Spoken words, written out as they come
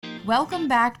Welcome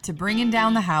back to Bringing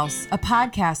Down the House, a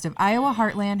podcast of Iowa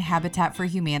Heartland Habitat for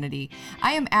Humanity.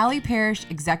 I am Allie Parrish,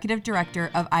 Executive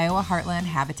Director of Iowa Heartland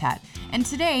Habitat, and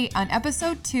today on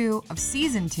Episode 2 of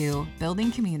Season 2,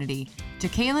 Building Community,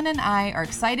 Jacqueline and I are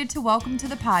excited to welcome to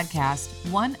the podcast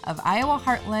one of Iowa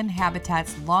Heartland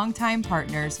Habitat's longtime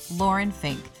partners, Lauren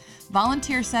Fink,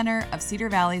 Volunteer Center of Cedar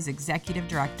Valley's Executive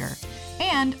Director,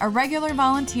 and a regular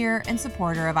volunteer and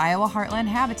supporter of Iowa Heartland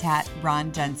Habitat,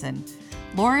 Ron Jensen.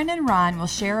 Lauren and Ron will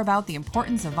share about the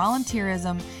importance of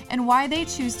volunteerism and why they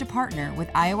choose to partner with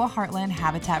Iowa Heartland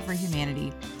Habitat for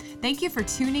Humanity. Thank you for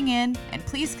tuning in, and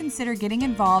please consider getting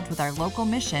involved with our local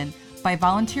mission by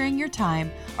volunteering your time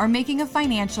or making a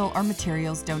financial or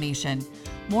materials donation.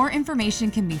 More information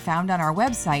can be found on our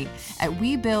website at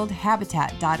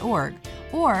webuildhabitat.org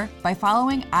or by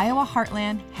following Iowa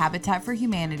Heartland Habitat for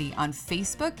Humanity on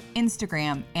Facebook,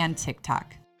 Instagram, and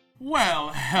TikTok. Well,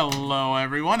 hello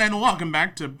everyone, and welcome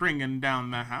back to Bringing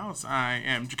Down the House. I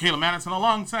am Jacqueline Madison,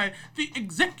 alongside the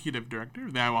Executive Director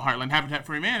of the Iowa Heartland Habitat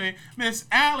for Humanity, Miss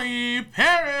Allie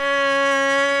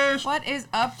Parrish. What is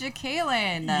up,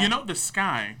 Jacqueline? You know, the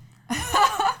sky.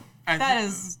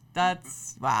 That's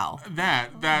wow.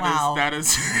 That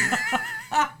is.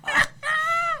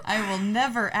 I will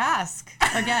never ask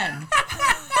again.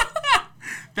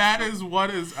 That is what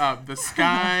is up. The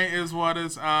sky is what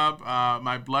is up.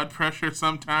 My blood pressure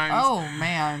sometimes. Oh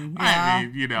man. Yeah. I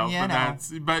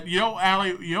mean, but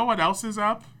Allie, you know what else is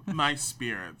up? My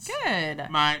spirits. Good.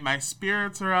 My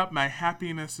spirits are up. My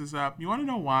happiness is up. You want to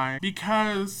know why?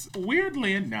 Because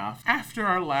weirdly enough, after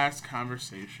our last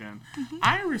conversation,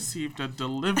 I received a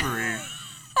delivery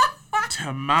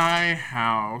to my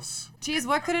house. Geez,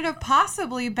 what could it have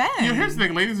possibly been? Here's the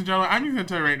thing, ladies and gentlemen. I'm just going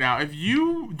to tell you right now, if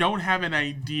you don't have an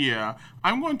idea,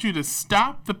 I'm going to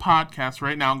stop the podcast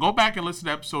right now and go back and listen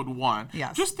to episode 1.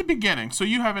 Yes. Just the beginning, so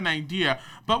you have an idea.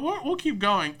 But we'll keep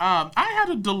going. I had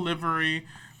a delivery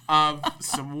of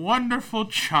some wonderful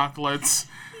chocolates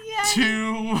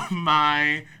to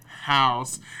my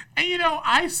house. And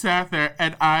I sat there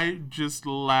and I just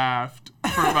laughed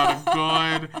for about a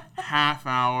good half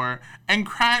hour and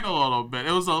cried a little bit.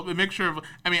 It was a mixture of,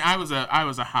 I was a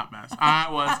hot mess. I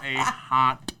was a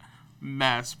hot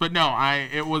mess. But no,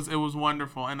 it was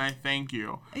wonderful, and I thank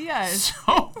you. Yes.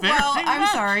 So very much. I'm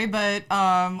sorry, but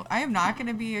I am not going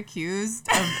to be accused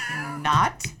of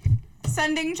not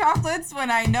sending chocolates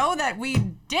when I know that we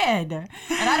did. And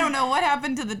I don't know what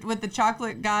happened with the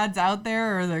chocolate gods out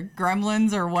there, or the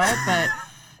gremlins or what, but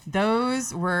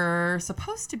those were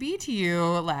supposed to be to you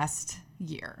last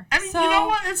year. You know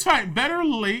what? It's fine. Better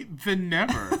late than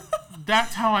never.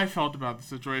 That's how I felt about the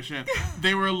situation.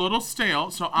 They were a little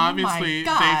stale, so obviously they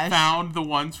found the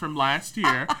ones from last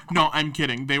year. No, I'm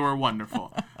kidding. They were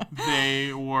wonderful.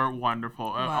 They were wonderful.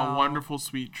 Wow. A wonderful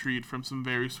sweet treat from some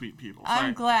very sweet people. So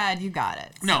I'm glad you got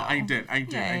it. No, I did.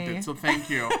 So thank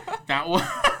you. That was...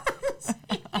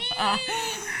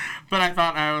 But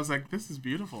I was like, this is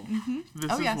beautiful.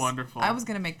 This is wonderful. I was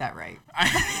going to make that right.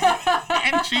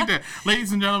 And she did.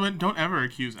 Ladies and gentlemen, don't ever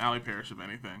accuse Allie Parrish of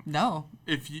anything. No.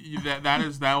 If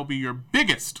that will be your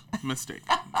biggest mistake.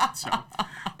 So,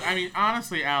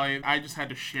 honestly, Allie, I just had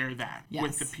to share that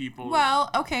with the people. Well,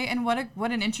 okay, and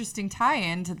what an interesting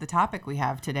tie-in to the topic we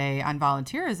have today on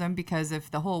volunteerism, because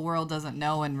if the whole world doesn't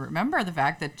know and remember the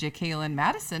fact that Jacqueline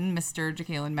Madison, Mr.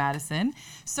 Jacqueline Madison,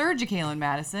 Sir Jacqueline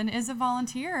Madison, is a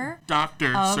volunteer.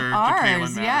 Dr. Sir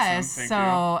Jacqueline Madison. Yes. Thank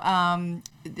you.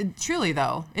 Truly,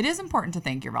 though, it is important to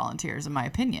thank your volunteers, in my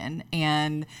opinion,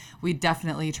 and we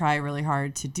definitely try really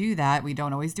hard to do that. We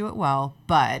don't always do it well,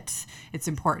 but it's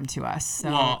important to us. So,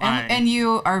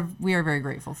 we are very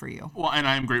grateful for you. Well, and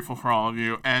I'm grateful for all of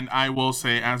you, and I will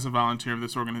say, as a volunteer of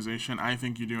this organization, I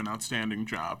think you do an outstanding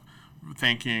job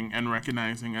thanking and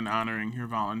recognizing and honoring your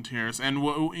volunteers. And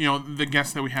the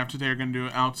guests that we have today are going to do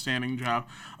an outstanding job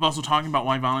of also talking about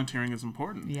why volunteering is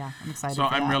important. Yeah, I'm excited. So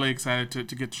I'm really excited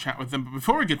to get to chat with them. But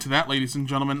before we get to that, ladies and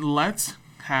gentlemen, let's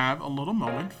have a little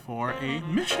moment for a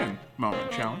mission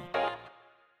moment, shall we?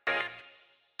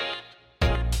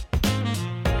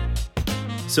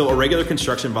 So a regular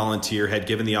construction volunteer had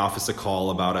given the office a call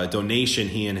about a donation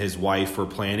he and his wife were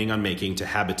planning on making to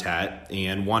Habitat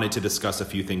and wanted to discuss a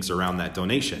few things around that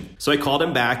donation. So I called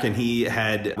him back, and he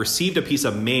had received a piece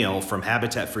of mail from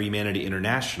Habitat for Humanity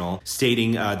International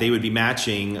stating they would be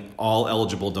matching all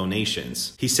eligible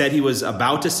donations. He said he was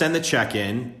about to send the check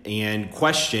in and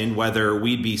questioned whether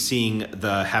we'd be seeing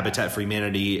the Habitat for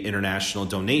Humanity International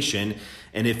donation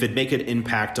and if it'd make an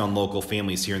impact on local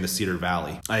families here in the Cedar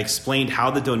Valley. I explained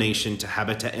how the donation to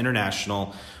Habitat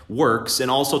International works, and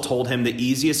also told him the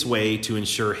easiest way to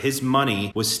ensure his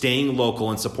money was staying local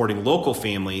and supporting local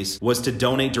families was to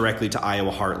donate directly to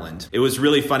Iowa Heartland. It was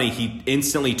really funny. He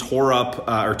instantly tore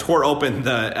open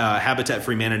the Habitat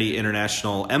for Humanity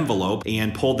International envelope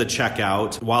and pulled the check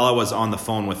out while I was on the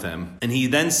phone with him. And he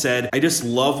then said, "I just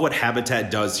love what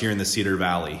Habitat does here in the Cedar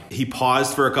Valley." He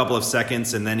paused for a couple of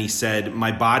seconds and then he said,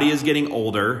 "My body is getting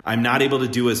older. I'm not able to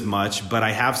do as much, but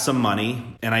I have some money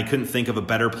and I couldn't think of a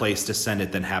better place to send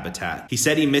it than Habitat." He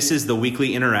said he misses the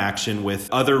weekly interaction with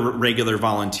other regular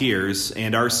volunteers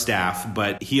and our staff,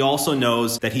 but he also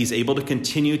knows that he's able to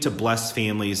continue to bless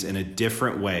families in a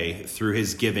different way through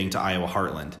his giving to Iowa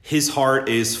Heartland. His heart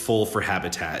is full for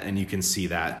Habitat, and you can see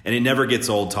that. And it never gets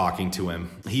old talking to him.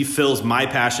 He fills my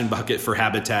passion bucket for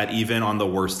Habitat even on the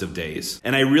worst of days.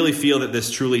 And I really feel that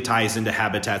this truly ties into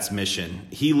Habitat's mission.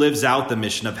 He lives out the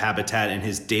mission of Habitat in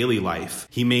his daily life.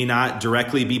 He may not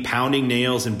directly be pounding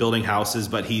nails and building houses,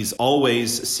 but he's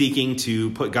always seeking to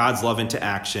put God's love into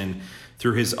action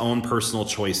through his own personal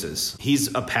choices.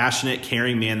 He's a passionate,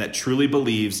 caring man that truly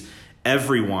believes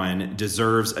everyone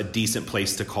deserves a decent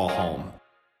place to call home.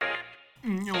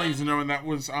 Ladies and gentlemen, that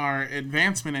was our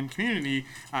Advancement and Community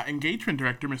Engagement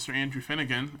Director, Mr. Andrew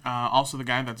Finnegan, also the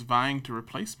guy that's vying to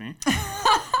replace me.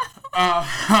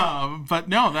 But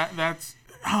no, that's...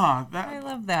 I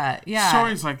love that. Yeah.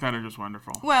 Stories like that are just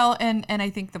wonderful. Well, and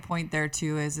I think the point there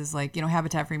too is like,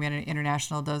 Habitat for Humanity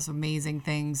International does amazing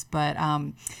things, but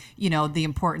the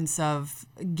importance of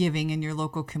giving in your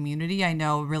local community, I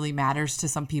know really matters to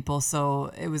some people.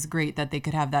 So it was great that they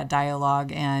could have that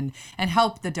dialogue and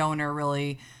help the donor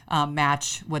really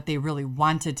match what they really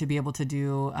wanted to be able to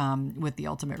do with the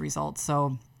ultimate results.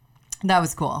 So that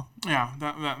was cool. Yeah,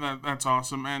 that's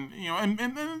awesome. And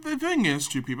and the thing is,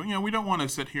 too, people, we don't want to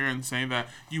sit here and say that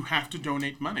you have to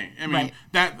donate money. I mean, right.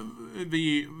 That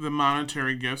the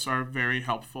monetary gifts are very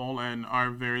helpful and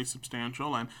are very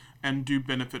substantial and do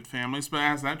benefit families. But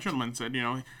as that gentleman said,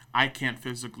 I can't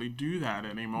physically do that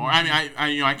anymore. Mm-hmm. I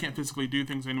mean, I can't physically do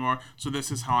things anymore. So this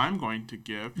is how I'm going to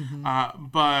give. Mm-hmm.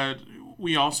 But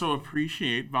we also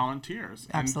appreciate volunteers.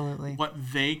 Absolutely. And what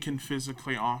they can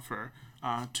physically offer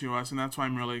to us, and that's why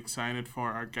I'm really excited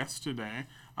for our guest today,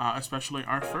 especially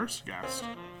our first guest.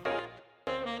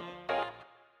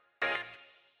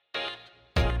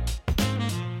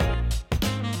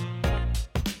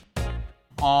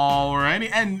 Alrighty,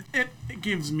 and it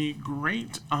gives me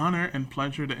great honor and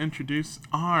pleasure to introduce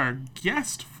our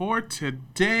guest for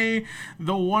today,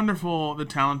 the wonderful, the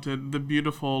talented, the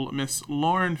beautiful Miss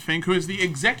Lauren Fink, who is the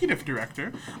Executive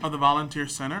Director of the Volunteer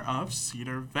Center of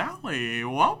Cedar Valley.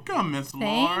 Welcome, Miss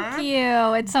Lauren. Thank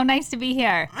you. It's so nice to be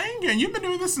here. Thank you. And you've been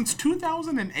doing this since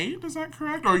 2008, is that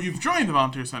correct? Or you've joined the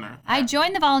Volunteer Center? I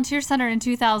joined the Volunteer Center in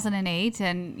 2008,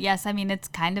 and yes, I mean, it's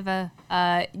kind of a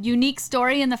unique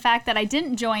story in the fact that I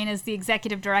didn't join as the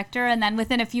Executive Director, and then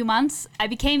within a few months, I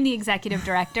became the Executive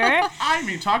Director. I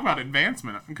mean, talk about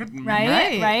advancement.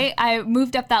 Right. I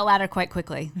moved up that ladder quite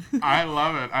quickly. I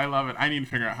love it. I need to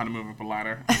figure out how to move up a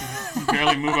ladder.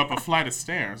 Barely move up a flight of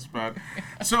stairs. But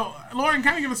so, Lauren,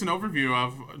 kind of give us an overview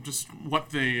of just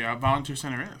what the Volunteer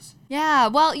Center is. Yeah,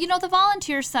 well, the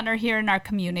Volunteer Center here in our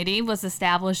community was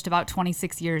established about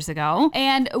 26 years ago,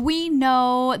 and we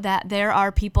know that there are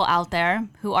people out there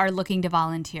who are looking to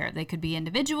volunteer. They could be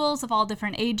individuals of all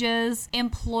different ages,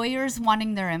 employers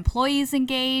wanting their employees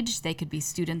engaged, they could be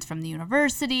students from the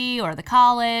university or the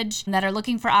college that are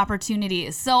looking for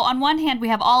opportunities. So on one hand, we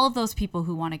have all of those people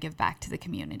who want to give back to the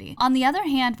community. On the other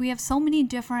hand, we have so many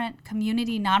different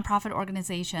community nonprofit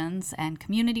organizations and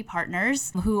community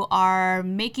partners who are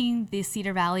making the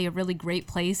Cedar Valley a really great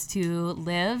place to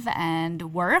live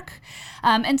and work.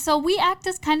 And so we act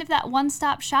as kind of that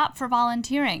one-stop shop for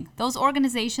volunteering. Those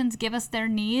organizations give us their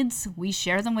needs, we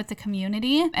share them with the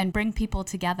community, and bring people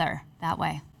together that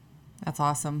way. That's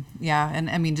awesome. Yeah,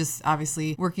 and I mean, just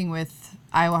obviously working with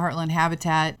Iowa Heartland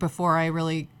Habitat before I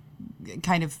really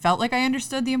kind of felt like I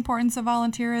understood the importance of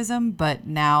volunteerism, but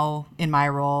now in my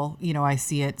role, I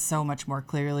see it so much more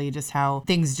clearly, just how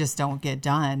things just don't get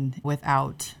done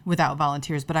without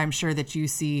volunteers. But I'm sure that you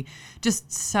see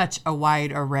just such a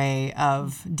wide array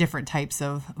of different types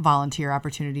of volunteer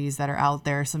opportunities that are out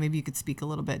there. So maybe you could speak a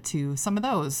little bit to some of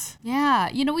those.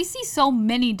 Yeah, we see so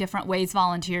many different ways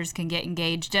volunteers can get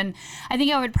engaged. And I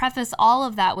think I would preface all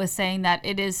of that with saying that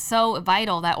it is so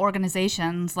vital that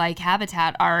organizations like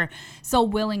Habitat are so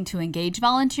willing to engage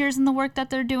volunteers in the work that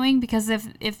they're doing, because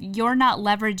if you're not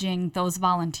leveraging those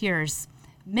volunteers,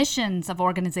 missions of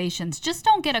organizations just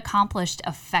don't get accomplished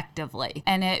effectively.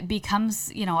 And it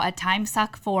becomes, a time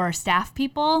suck for staff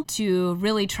people to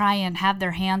really try and have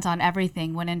their hands on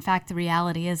everything, when in fact the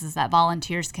reality is that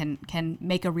volunteers can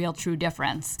make a real true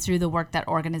difference through the work that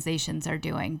organizations are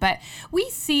doing. But we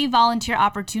see volunteer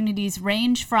opportunities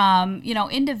range from,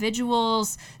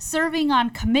 individuals serving on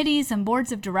committees and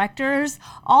boards of directors,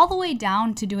 all the way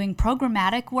down to doing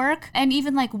programmatic work and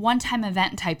even like one-time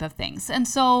event type of things. And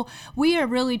so we are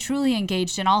really truly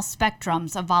engaged in all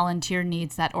spectrums of volunteer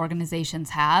needs that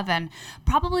organizations have. And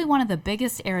probably one of the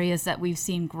biggest areas that we've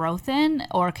seen growth in,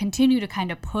 or continue to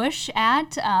kind of push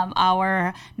at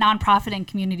our nonprofit and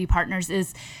community partners,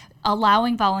 is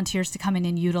allowing volunteers to come in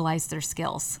and utilize their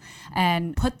skills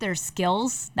and put their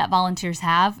skills that volunteers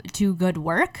have to good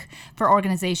work for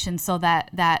organizations, so that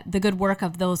the good work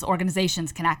of those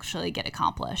organizations can actually get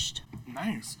accomplished.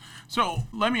 Nice. So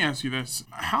let me ask you this.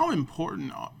 How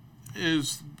important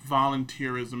is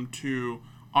volunteerism to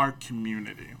our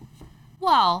community?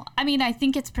 Well, I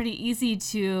think it's pretty easy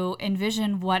to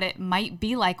envision what it might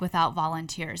be like without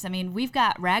volunteers. We've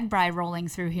got RAGBRAI rolling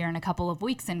through here in a couple of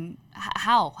weeks, and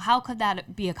how could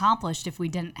that be accomplished if we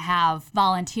didn't have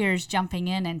volunteers jumping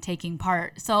in and taking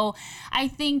part? So I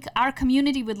think our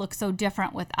community would look so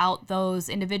different without those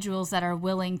individuals that are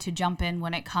willing to jump in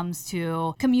when it comes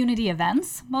to community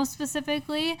events, most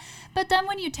specifically. But then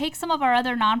when you take some of our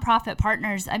other nonprofit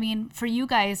partners, for you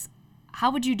guys, how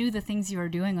would you do the things you are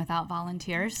doing without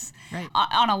volunteers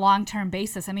on a long-term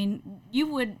basis?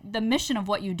 The mission of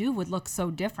what you do would look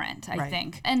so different, I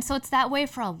think. And so it's that way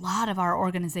for a lot of our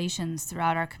organizations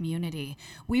throughout our community.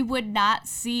 We would not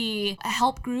see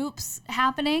help groups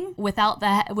happening without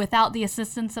the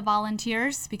assistance of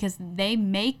volunteers, because they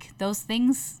make those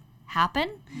things happen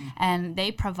and they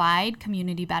provide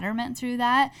community betterment through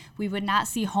that. We would not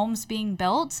see homes being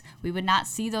built. We would not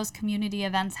see those community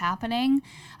events happening.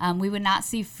 We would not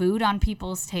see food on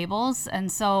people's tables. And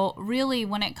so really,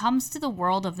 when it comes to the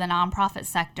world of the nonprofit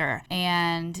sector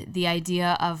and the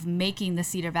idea of making the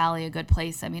Cedar Valley a good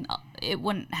place, it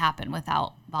wouldn't happen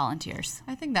without volunteers.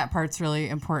 I think that part's really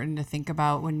important to think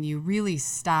about when you really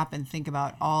stop and think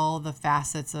about all the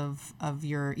facets of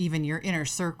your inner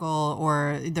circle,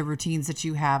 or the routines that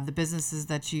you have, the businesses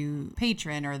that you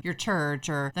patron, or your church,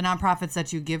 or the nonprofits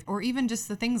that you give, or even just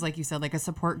the things like you said, like a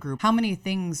support group. How many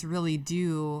things really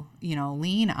do,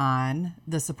 lean on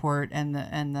the support and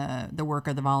the work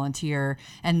of the volunteer,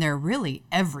 and they're really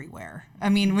everywhere.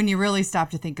 When you really stop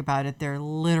to think about it, they're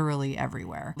literally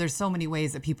everywhere. There's so many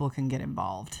ways that people can get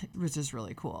involved, which is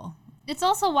really cool. It's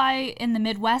also why in the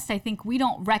Midwest, I think we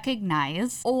don't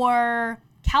recognize or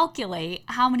calculate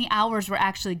how many hours we're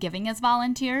actually giving as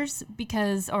volunteers,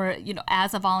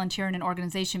 as a volunteer in an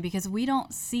organization, because we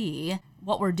don't see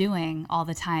what we're doing all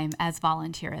the time as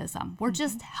volunteerism. We're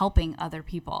just helping other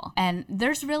people. And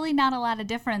there's really not a lot of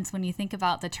difference when you think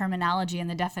about the terminology and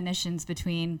the definitions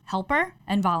between helper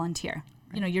and volunteer.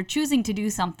 You're choosing to do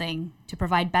something to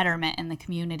provide betterment in the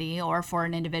community or for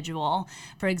an individual,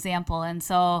 for example. And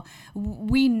so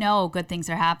we know good things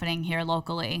are happening here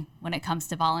locally when it comes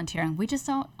to volunteering. We just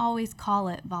don't always call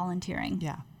it volunteering.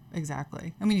 Yeah,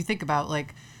 exactly. You think about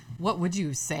what would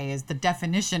you say is the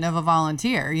definition of a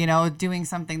volunteer? Doing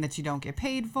something that you don't get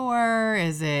paid for?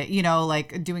 Is it,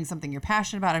 doing something you're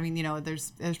passionate about?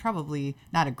 There's probably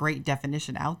not a great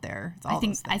definition out there. It's all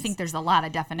I think there's a lot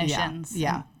of definitions.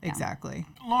 Yeah, exactly.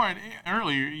 Lauren,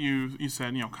 earlier you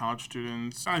said, college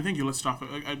students. I think you listed off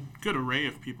a good array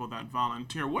of people that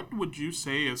volunteer. What would you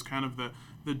say is kind of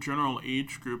the general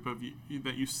age group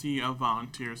that you see of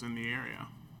volunteers in the area?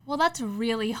 Well, that's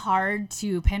really hard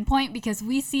to pinpoint, because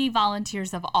we see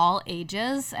volunteers of all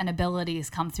ages and abilities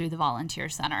come through the Volunteer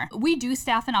Center. We do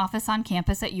staff an office on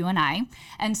campus at UNI,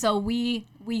 and so we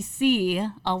see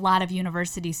a lot of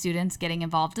university students getting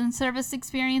involved in service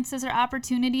experiences or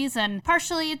opportunities, and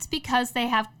partially it's because they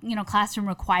have, classroom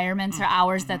requirements or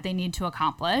hours that they need to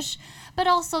accomplish, but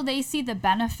also they see the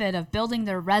benefit of building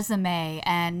their resume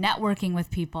and networking with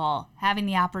people, having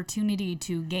the opportunity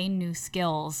to gain new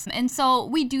skills. And so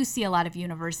we do see a lot of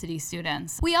university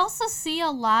students. We also see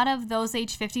a lot of those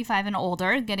age 55 and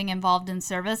older getting involved in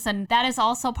service, and that is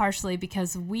also partially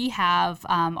because we have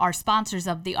our sponsors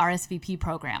of the RSVP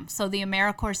program. So the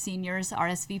AmeriCorps Seniors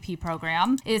RSVP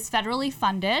program is federally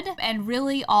funded and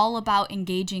really all about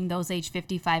engaging those age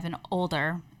 55 and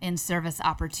older in service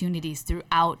opportunities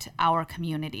throughout our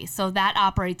community. So that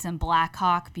operates in Black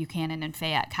Hawk, Buchanan, and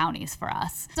Fayette counties for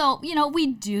us. So, we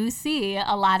do see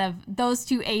a lot of those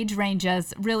two age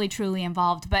ranges really truly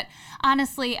involved. But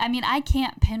honestly, I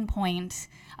can't pinpoint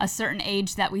a certain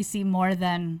age that we see more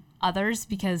than others,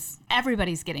 because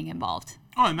everybody's getting involved.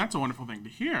 Oh, and that's a wonderful thing to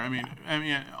hear. I mean,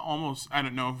 almost, I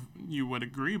don't know if you would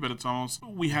agree, but it's almost,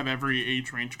 we have every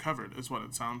age range covered, is what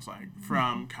it sounds like.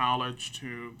 From college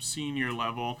to senior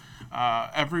level,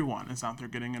 everyone is out there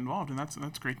getting involved, and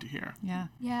that's great to hear. Yeah.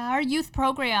 Yeah, our youth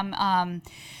program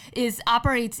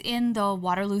operates in the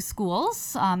Waterloo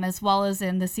schools, as well as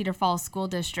in the Cedar Falls school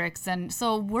districts. And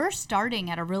so we're starting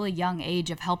at a really young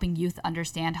age of helping youth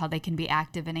understand how they can be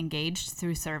active and engaged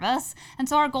through service. And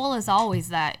so our goal is always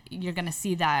that you're going to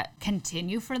see that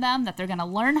continue for them, that they're going to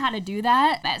learn how to do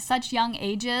that at such young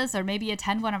ages, or maybe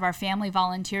attend one of our family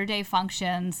volunteer day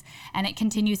functions, and it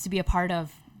continues to be a part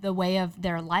of the way of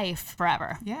their life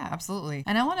forever. Yeah, absolutely.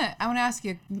 And I want to ask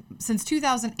you, since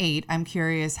 2008, I'm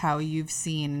curious how you've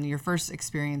seen your first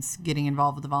experience getting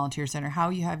involved with the Volunteer Center.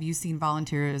 Have you seen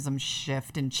volunteerism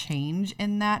shift and change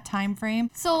in that time frame?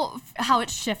 So how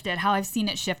it's shifted, how I've seen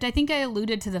it shift. I think I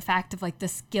alluded to the fact of like the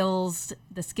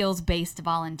skills-based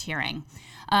volunteering.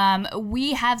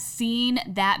 We have seen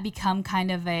that become kind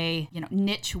of a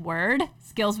niche word,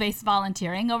 skills-based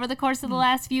volunteering, over the course of the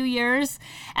last few years.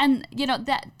 And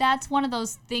that's one of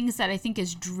those things that I think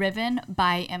is driven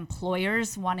by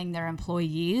employers wanting their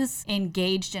employees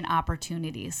engaged in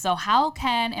opportunities. So how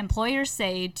can employers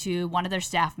say to one of their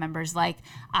staff members, like,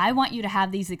 I want you to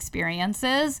have these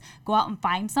experiences, go out and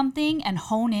find something and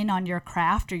hone in on your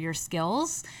craft or your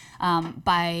skills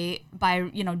by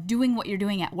doing what you're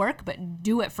doing at work, but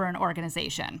do it for an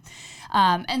organization.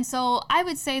 And so I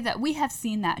would say that we have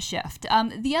seen that shift.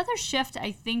 The other shift,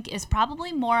 I think, is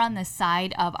probably more on the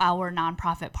side of our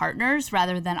nonprofit partners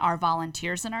rather than our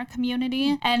volunteers in our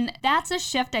community. And that's a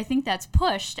shift, I think, that's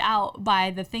pushed out by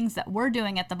the things that we're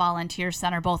doing at the Volunteer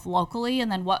Center, both locally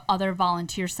and then what other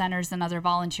volunteer centers and other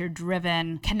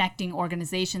volunteer-driven connecting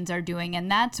organizations are doing. And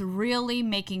that's really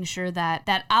making sure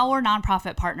that our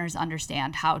nonprofit partners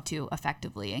understand how to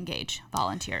effectively engage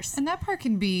volunteers. And that part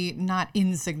can be not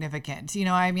insignificant.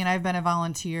 I've been a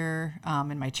volunteer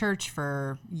in my church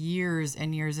for years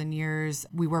and years and years.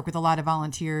 We work with a lot of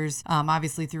volunteers,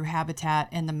 obviously through Habitat,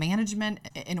 and the management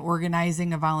and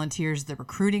organizing of volunteers, the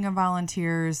recruiting of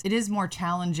volunteers. It is more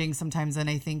challenging sometimes than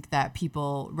I think that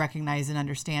people recognize and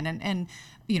understand. And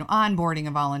onboarding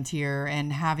a volunteer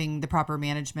and having the proper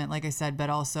management, like I said, but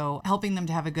also helping them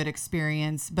to have a good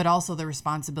experience, but also the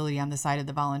responsibility on the side of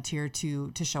the volunteer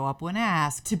to show up when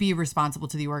asked, to be responsible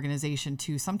to the organization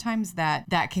too. Sometimes that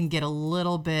can get a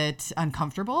little bit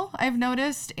uncomfortable, I've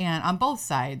noticed, and on both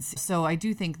sides. So I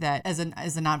do think that as a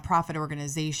nonprofit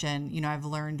organization, I've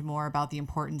learned more about the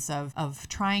importance of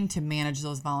trying to manage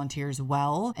those volunteers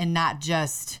well, and not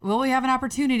just, we have an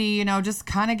opportunity, just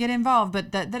kind of get involved,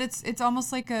 but that it's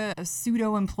almost like a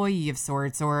pseudo employee of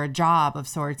sorts or a job of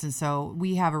sorts. And so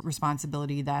we have a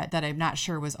responsibility that I'm not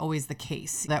sure was always the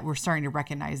case, that we're starting to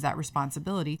recognize that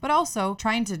responsibility, but also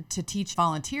trying to teach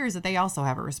volunteers that they also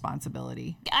have a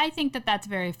responsibility. I think that that's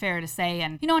very fair to say.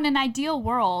 And, in an ideal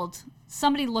world,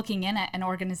 somebody looking in at an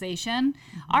organization,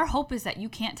 our hope is that you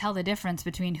can't tell the difference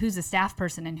between who's a staff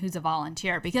person and who's a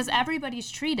volunteer, because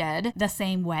everybody's treated the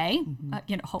same way,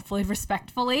 hopefully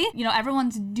respectfully.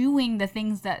 Everyone's doing the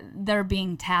things that they're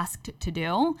being tasked to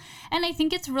do. And I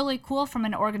think it's really cool from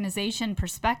an organization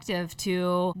perspective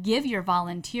to give your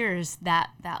volunteers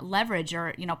that leverage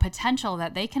or, potential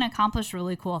that they can accomplish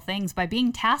really cool things by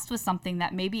being tasked with something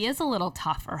that maybe is a little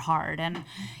tough or hard. And,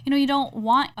 you don't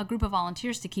want a group of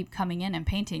volunteers to keep coming in and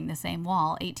painting the same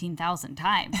wall 18,000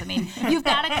 times. I mean, you've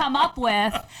got to come up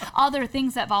with other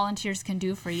things that volunteers can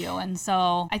do for you. And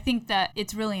so I think that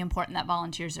it's really important that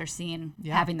volunteers are seen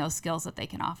having those skills that they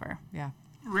can offer. Yeah.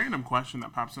 Random question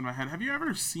that pops in my head. Have you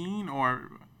ever seen or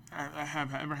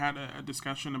have ever had a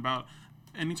discussion about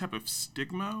any type of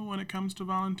stigma when it comes to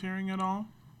volunteering at all?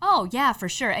 Oh, yeah, for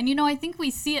sure. And, I think we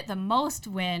see it the most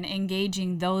when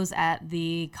engaging those at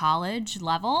the college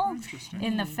level,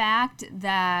 in the fact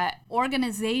that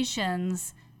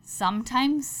organizations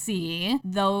sometimes see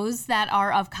those that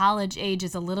are of college age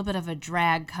as a little bit of a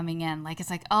drag coming in. Like, it's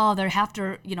like, oh, they have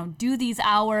to, do these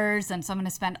hours, and so I'm going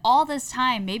to spend all this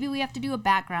time. Maybe we have to do a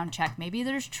background check. Maybe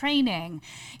there's training.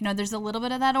 There's a little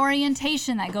bit of that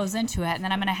orientation that goes into it, and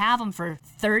then I'm going to have them for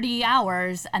 30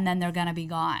 hours, and then they're going to be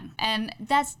gone. And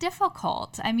that's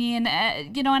difficult. I mean,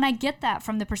 and I get that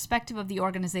from the perspective of the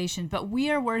organization, but we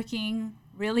are working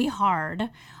really hard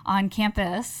on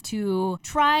campus to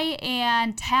try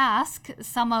and task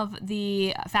some of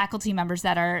the faculty members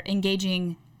that are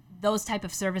engaging those type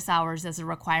of service hours as a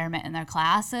requirement in their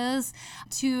classes,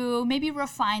 to maybe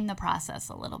refine the process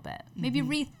a little bit, maybe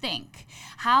rethink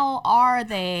how are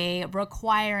they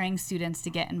requiring students to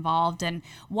get involved, and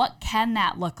what can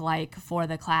that look like for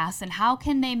the class, and how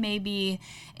can they maybe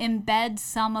embed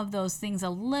some of those things a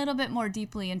little bit more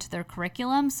deeply into their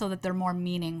curriculum so that they're more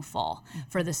meaningful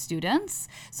for the students,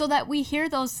 so that we hear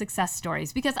those success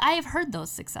stories, because I have heard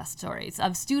those success stories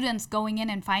of students going in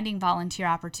and finding volunteer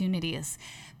opportunities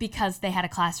because they had a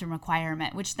classroom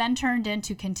requirement, which then turned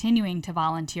into continuing to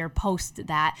volunteer post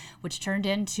that, which turned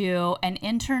into an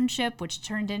internship, which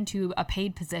turned into a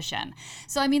paid position.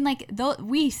 So, I mean, like,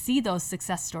 we see those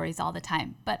success stories all the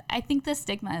time, but I think the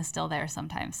stigma is still there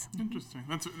sometimes. Interesting.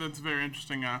 That's a very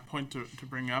interesting point to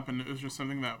bring up, and it was just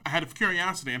something that I had of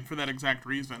curiosity, and for that exact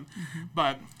reason.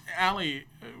 But, Allie,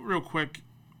 real quick,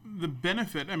 the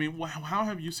benefit, I mean, how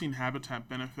have you seen Habitat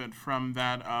benefit from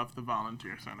that of the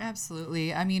Volunteer Center?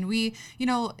 Absolutely. I mean,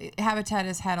 Habitat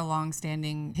has had a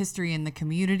long-standing history in the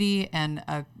community and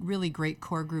a really great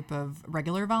core group of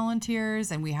regular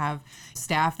volunteers, and we have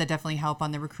staff that definitely help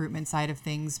on the recruitment side of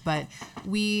things, but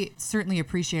we certainly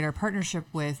appreciate our partnership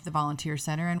with the Volunteer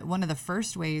Center. And one of the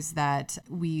first ways that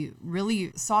we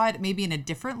really saw it maybe in a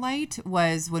different light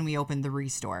was when we opened the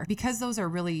Restore, because those are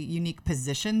really unique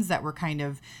positions that we're kind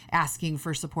of asking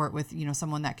for support with,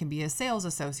 someone that can be a sales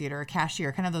associate or a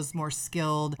cashier, kind of those more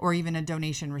skilled, or even a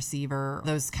donation receiver,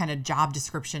 those kind of job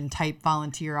description type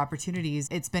volunteer opportunities.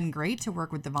 It's been great to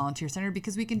work with the Volunteer Center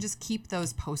because we can just keep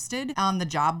those posted on the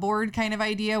job board kind of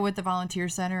idea with the Volunteer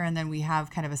Center. And then we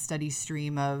have kind of a steady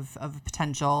stream of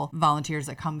potential volunteers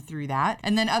that come through that.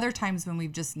 And then other times when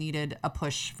we've just needed a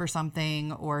push for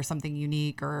something or something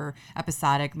unique or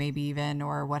episodic, maybe even,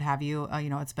 or what have you,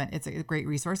 it's a great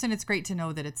resource, and it's great to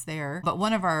know that it's there. But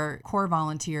one of our core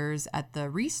volunteers at the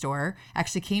Restore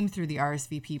actually came through the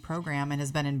RSVP program and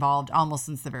has been involved almost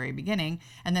since the very beginning.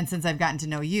 And then since I've gotten to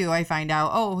know you, I find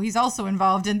out, he's also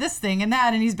involved in this thing and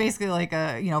that, and he's basically like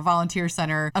a Volunteer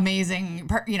Center amazing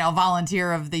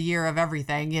volunteer of the year of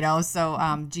everything.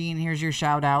 So Jean, here's your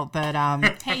shout out. But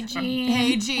hey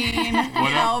Jean,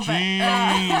 what up,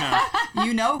 Jean?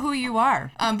 You know who you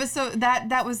are. But so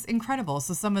that was incredible.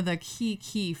 So some of the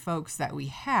key folks that we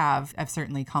have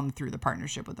certainly come through the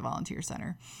partnership with the Volunteer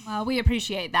Center. Well, we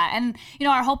appreciate that. And,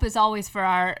 our hope is always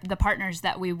for the partners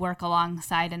that we work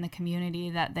alongside in the community,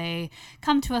 that they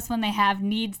come to us when they have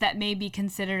needs that may be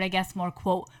considered, I guess, more,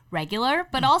 quote, regular,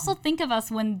 but also think of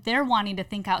us when they're wanting to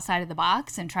think outside of the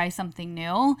box and try something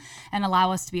new and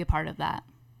allow us to be a part of that.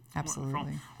 Absolutely.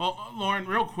 Wonderful. Well, Lauren,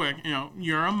 real quick,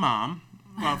 you're a mom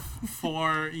of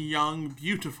 4 young,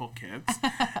 beautiful kids.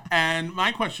 And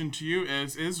my question to you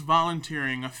is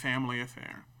volunteering a family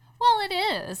affair? Well, it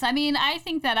is. I mean, I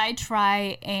think that I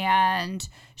try and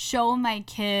show my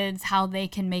kids how they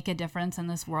can make a difference in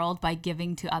this world by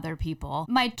giving to other people.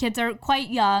 My kids are quite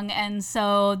young, and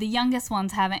so the youngest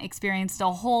ones haven't experienced a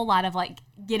whole lot of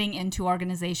getting into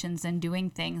organizations and doing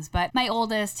things. But my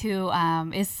oldest, who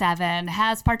is 7,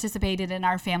 has participated in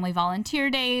our family volunteer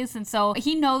days. And so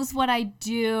he knows what I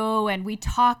do and we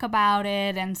talk about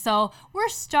it. And so we're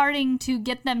starting to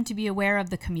get them to be aware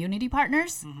of the community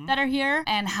partners that are here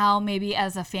and how maybe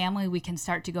as a family we can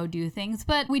start to go do things.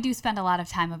 But we do spend a lot of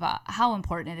time about how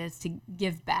important it is to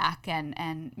give back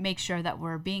and make sure that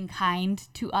we're being kind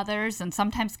to others. And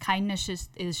sometimes kindness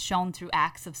is shown through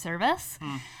acts of service.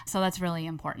 So that's really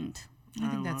important. I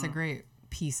think that's a great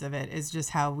piece of it, is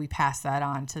just how we pass that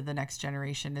on to the next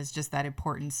generation, is just that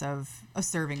importance of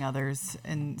serving others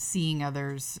and seeing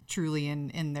others truly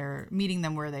in their, meeting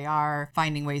them where they are,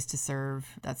 finding ways to serve.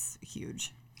 That's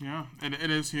huge. Yeah,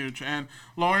 it is huge. And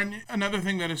Lauren, another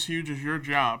thing that is huge is your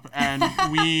job. And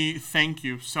we thank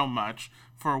you so much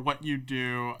for what you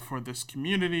do for this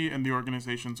community and the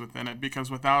organizations within it.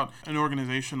 Because without an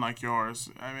organization like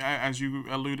yours, I mean, as you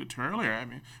alluded to earlier, I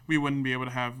mean, we wouldn't be able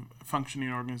to have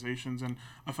functioning organizations and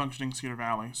a functioning Cedar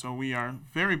Valley. So we are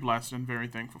very blessed and very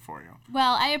thankful for you.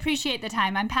 Well, I appreciate the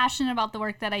time. I'm passionate about the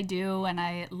work that I do, and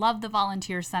I love the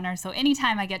Volunteer Center. So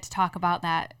anytime I get to talk about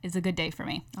that is a good day for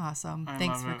me. Awesome. I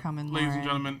Thanks love for it. coming, Lauren. Ladies and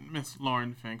gentlemen, Miss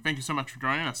Lauren Fink, thank you so much for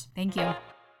joining us. Thank you.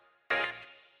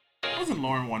 Wasn't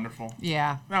Lauren wonderful?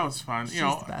 Yeah. That was fun. She's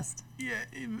the best. Yeah,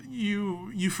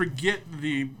 you forget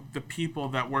the people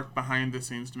that work behind the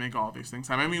scenes to make all these things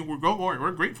happen. I mean,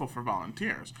 we're grateful for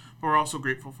volunteers, but we're also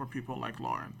grateful for people like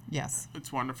Lauren. Yes.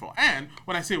 It's wonderful. And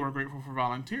when I say we're grateful for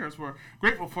volunteers, we're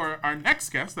grateful for our next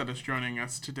guest that is joining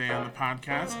us today on the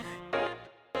podcast.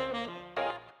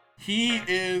 He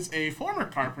is a former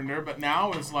carpenter, but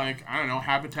now is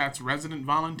Habitat's resident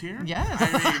volunteer. Yes.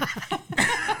 I mean,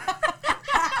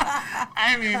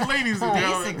 I mean, ladies and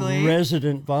gentlemen. Basically.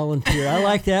 Resident volunteer. I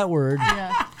like that word.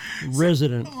 Yeah.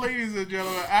 Resident. Ladies and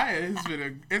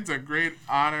gentlemen, it's a great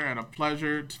honor and a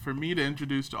pleasure for me to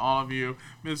introduce to all of you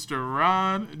Mr.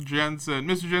 Ron Jensen.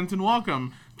 Mr. Jensen,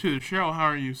 welcome to the show. How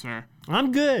are you, sir?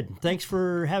 I'm good. Thanks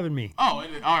for having me. Oh, it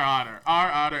is our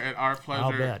honor and our pleasure.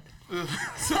 I'll bet.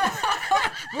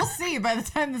 We'll see by the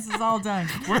time this is all done.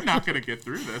 We're not going to get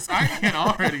through this. I can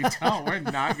already tell we're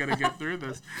not going to get through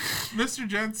this. Mr.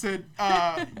 Jensen,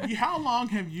 how long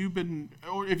have you been,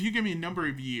 or if you give me a number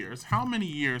of years, how many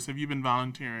years have you been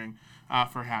volunteering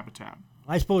for Habitat?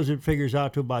 I suppose it figures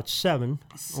out to about seven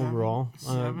overall.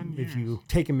 7 years. If you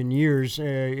take them in years,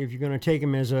 if you're going to take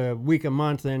them as a week a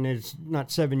month, then it's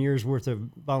not 7 years worth of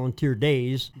volunteer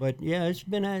days. But yeah, it's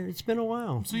been a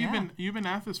while. So you've been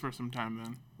at this for some time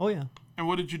then. Oh yeah. And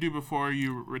what did you do before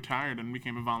you retired and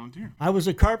became a volunteer? I was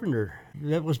a carpenter.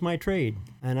 That was my trade,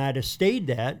 and I'd have stayed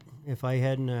that if I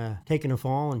hadn't taken a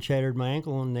fall and shattered my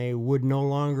ankle, and they would no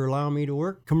longer allow me to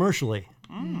work commercially.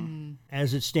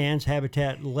 As it stands,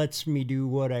 Habitat lets me do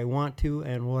what I want to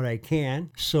and what I can,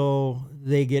 so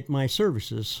they get my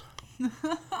services.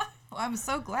 Well, I'm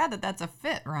so glad that that's a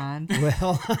fit, Ron.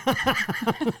 Well,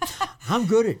 I'm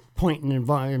good at pointing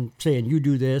and saying, you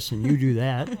do this and you do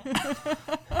that.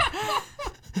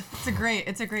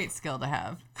 It's a great skill to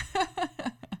have.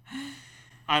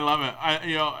 I love it.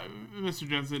 Mr.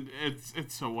 Jensen,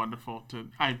 it's so wonderful to.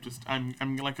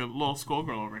 I'm like a little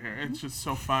schoolgirl over here. It's just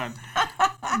so fun.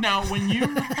 Now, when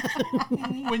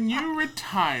you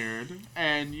retired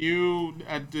and you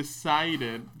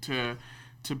decided to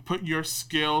put your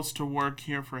skills to work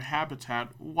here for Habitat,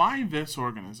 why this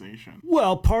organization?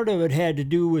 Well, part of it had to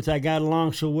do with I got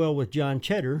along so well with John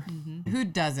Cheddar. Who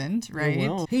doesn't, right?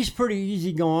 Well, he's pretty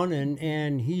easygoing,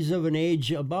 and he's of an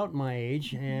age about my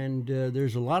age, and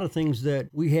there's a lot of things that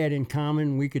we had in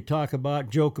common we could talk about,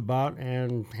 joke about,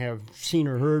 and have seen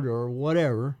or heard or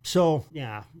whatever. So,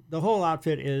 yeah, the whole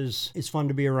outfit it's fun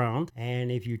to be around,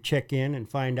 and if you check in and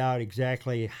find out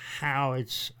exactly how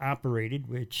it's operated,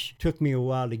 which took me a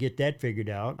while to get that figured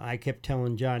out, I kept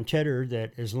telling John Cheddar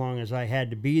that as long as I had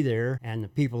to be there and the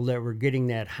people that were getting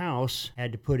that house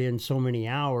had to put in so many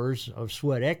hours of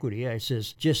sweat equity, I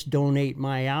says, just donate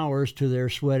my hours to their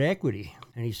sweat equity.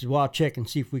 And he says, well, I'll check and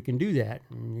see if we can do that.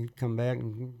 And he'd come back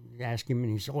and ask him,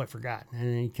 and he said, oh, I forgot. And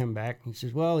then he'd come back and he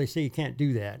says, well, they say you can't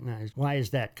do that. And I said, why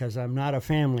is that? Because I'm not a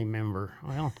family member.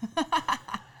 Well,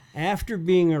 after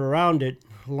being around it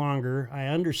longer, I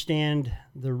understand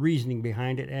the reasoning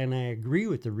behind it, and I agree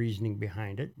with the reasoning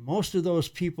behind it. Most of those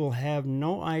people have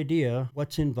no idea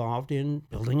what's involved in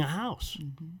building a house.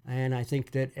 And I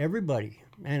think that everybody,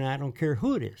 and I don't care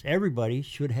who it is, everybody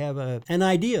should have an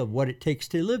idea of what it takes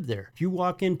to live there. If you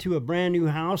walk into a brand new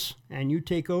house and you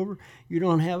take over, you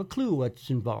don't have a clue what's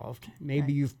involved.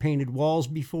 Maybe you've painted walls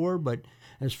before, but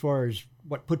as far as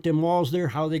what put them walls there,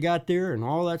 how they got there, and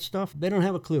all that stuff, they don't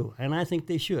have a clue, and I think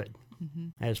they should.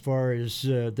 As far as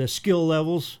the skill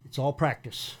levels, it's all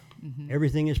practice.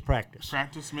 Everything is practice.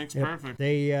 Practice makes perfect.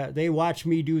 They watch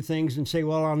me do things and say,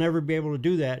 well, I'll never be able to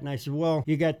do that. And I said, well,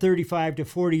 you got 35 to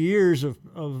 40 years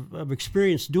of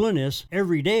experience doing this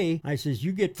every day. I says,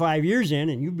 you get 5 years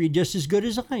in and you'll be just as good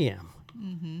as I am.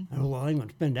 Well, I ain't going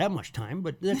to spend that much time,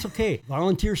 but that's okay.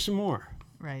 Volunteer some more.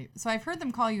 Right. So I've heard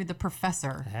them call you the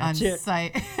professor That's on it.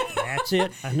 site. That's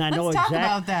it. And I know Let's talk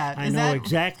about that. I Is know that-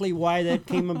 exactly why that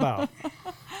came about.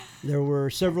 There were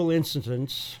several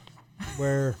incidents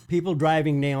where people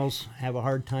driving nails have a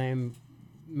hard time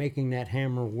making that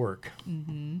hammer work.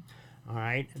 All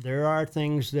right. There are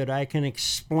things that I can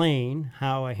explain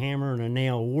how a hammer and a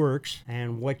nail works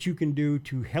and what you can do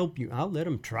to help you. I'll let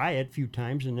them try it a few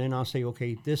times, and then I'll say,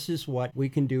 okay, this is what we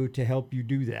can do to help you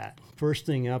do that. First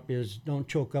thing up is don't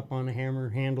choke up on the hammer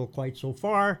handle quite so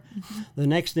far. The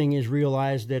next thing is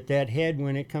realize that head,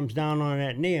 when it comes down on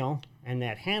that nail, and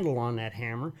that handle on that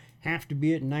hammer have to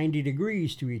be at 90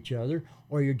 degrees to each other,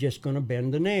 or you're just going to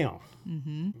bend the nail.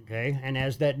 Okay, and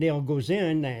as that nail goes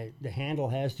in, the handle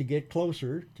has to get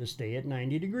closer to stay at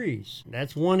 90 degrees.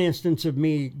 That's one instance of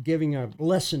me giving a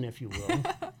lesson, if you will.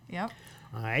 Yep.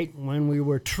 All right, when we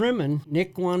were trimming,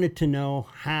 Nick wanted to know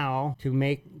how to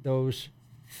make those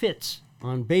fits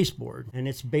on baseboard, and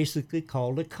it's basically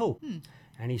called a cope.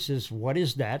 And he says, what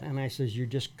is that? And I says, you're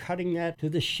just cutting that to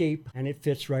the shape and it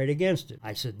fits right against it.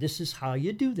 I said, this is how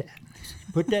you do that.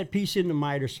 Put that piece in the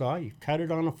miter saw, you cut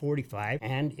it on a 45,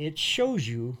 and it shows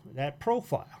you that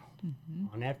profile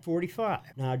on that 45.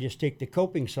 Now just take the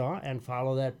coping saw and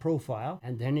follow that profile,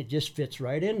 and then it just fits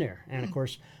right in there. And of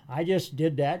course, I just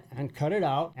did that and cut it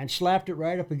out and slapped it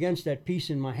right up against that piece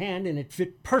in my hand, and it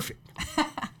fit perfect.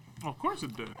 Of course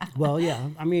it did. Well, yeah.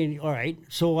 I mean, all right.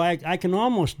 So I can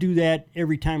almost do that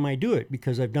every time I do it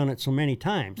because I've done it so many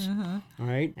times. All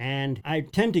right. And I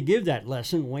tend to give that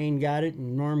lesson. Wayne got it,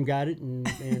 and Norm got it,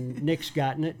 and Nick's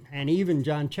gotten it, and even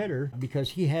John Cheddar,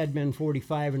 because he had been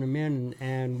 45 in a min.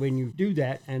 And when you do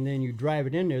that and then you drive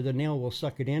it in there, the nail will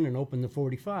suck it in and open the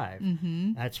 45.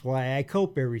 That's why I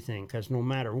cope everything, because no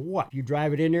matter what, you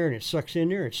drive it in there and it sucks in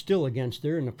there, it's still against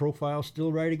there, and the profile's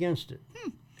still right against it.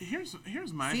 Here's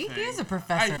my See, thing. he is a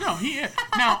professor. No, he is.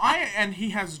 And he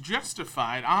has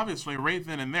justified, obviously, right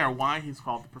then and there, why he's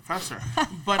called the professor.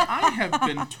 But I have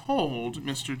been told,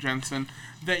 Mr. Jensen,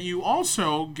 that you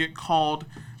also get called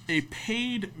a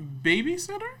paid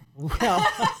babysitter? Well,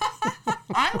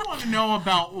 I want to know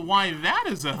about why that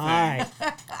is a thing. all right.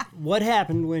 What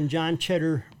happened when John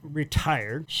Cheddar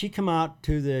retired? She come out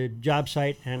to the job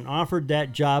site and offered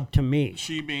that job to me.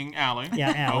 She being Allie.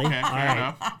 Yeah, Allie. Okay, All fair right.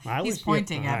 enough. He's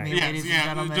pointing at me, Yes, ladies and yeah,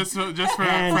 gentlemen. just for our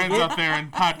And friends it- out there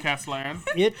in podcast land.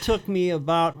 It took me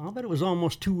about, I'll bet it was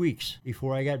almost 2 weeks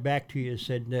before I got back to you and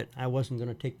said that I wasn't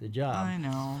going to take the job. I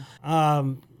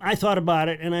know. I thought about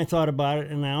it, and I thought about it,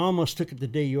 and I almost took it the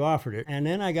day you offered it. And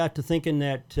then I got to thinking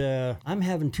that I'm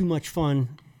having too much fun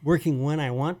working when I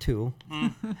want to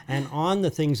and on the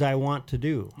things I want to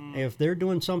do. If they're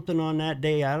doing something on that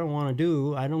day I don't want to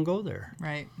do, I don't go there.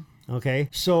 Right. Okay,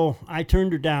 so I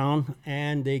turned her down,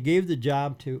 and they gave the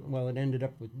job to, well, it ended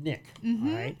up with Nick, all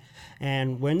right?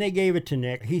 And when they gave it to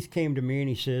Nick, Heath came to me and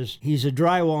he says, he's a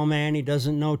drywall man, he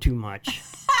doesn't know too much.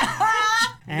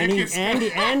 And he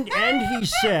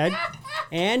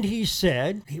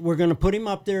said, we're going to put him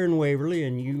up there in Waverly,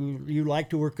 and you like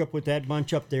to work up with that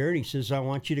bunch up there. And he says, I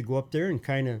want you to go up there and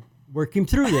kind of work him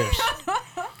through this.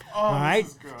 All right.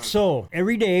 So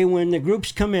every day when the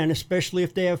groups come in, especially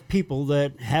if they have people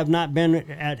that have not been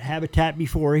at Habitat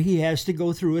before, he has to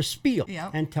go through a spiel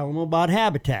and tell them about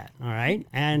Habitat. All right.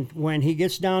 And when he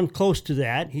gets down close to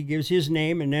that, he gives his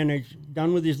name, and then he's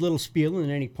done with his little spiel, and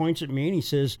then he points at me and he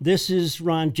says, "This is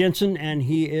Ron Jensen, and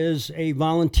he is a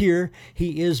volunteer.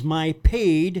 He is my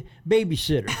paid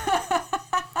babysitter."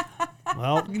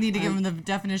 Well, We need to give him the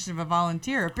definition of a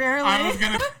volunteer, apparently.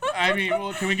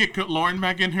 Well, can we get Lauren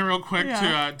back in here real quick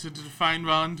Yeah. to define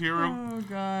volunteer? Oh,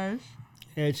 gosh.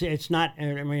 It's not,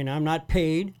 I mean, I'm not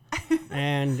paid.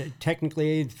 And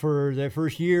technically, for the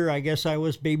first year, I guess I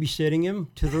was babysitting him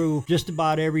through just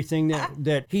about everything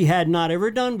that he had not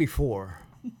ever done before.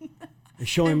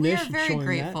 Show him And we this, are very show him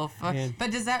grateful. that. For, and-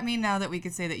 but does that mean now that we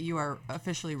could say that you are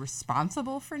officially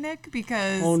responsible for Nick?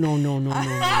 Because Oh, no.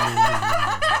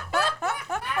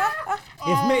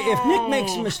 If Nick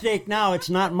makes a mistake now, it's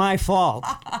not my fault.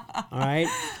 All right?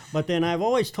 But then I've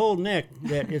always told Nick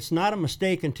that it's not a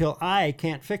mistake until I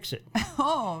can't fix it.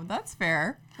 oh, that's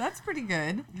fair. That's pretty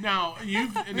good. Now, We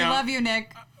love you,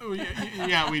 Nick.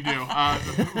 Yeah, we do.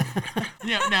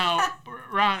 Now,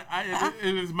 Ron,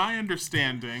 it is my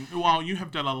understanding, while you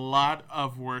have done a lot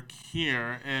of work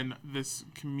here in this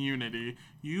community,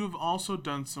 you've also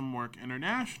done some work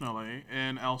internationally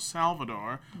in El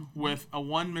Salvador with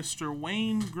one Mr.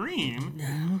 Wayne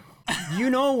Green. You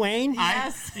know Wayne?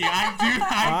 Yes.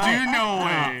 I do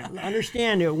know Wayne.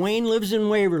 Understand it. Wayne lives in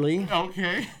Waverly.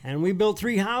 Okay. And we built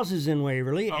 3 houses in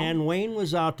Waverly, Oh. and Wayne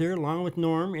was out there along with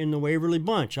Norm in the Waverly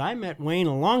bunch. I met Wayne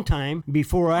a long time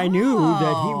before I knew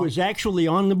that he was actually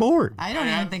on the board. I don't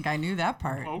even think I knew that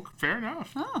part. Oh, fair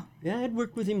enough. Yeah, I'd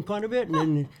worked with him quite a bit, and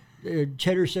then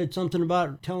Cheddar said something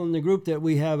about telling the group that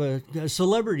we have a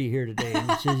celebrity here today. And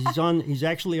he says he's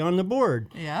actually on the board.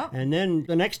 Yeah. And then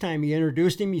the next time he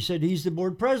introduced him, he said he's the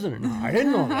board president. I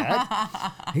didn't know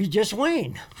that. He's just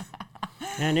Wayne.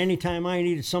 And anytime I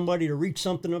needed somebody to reach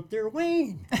something up there,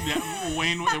 Wayne. Yeah,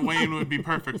 Wayne would be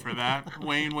perfect for that.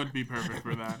 Wayne would be perfect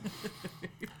for that.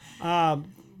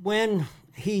 When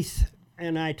Heath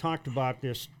and I talked about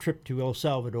this trip to El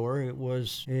Salvador, it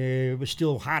was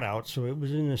still hot out, so it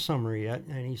was in the summer yet.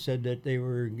 And he said that they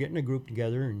were getting a group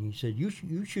together, and he said you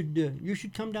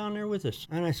should come down there with us.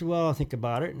 And I said, well, I'll think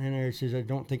about it. And I says, I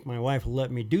don't think my wife will let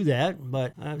me do that.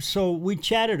 But so we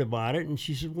chatted about it, and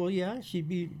she said, well, yeah, she'd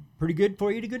be pretty good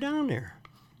for you to go down there,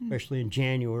 especially in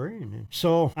January. And then,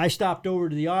 so I stopped over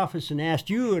to the office and asked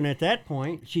you, and at that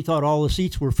point, she thought all the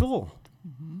seats were full.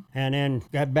 And then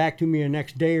got back to me the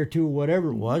next day or two,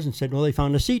 whatever it was, and said, well, they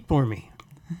found a seat for me.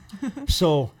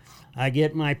 So I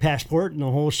get my passport and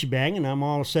the whole shebang, and I'm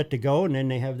all set to go. And then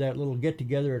they have that little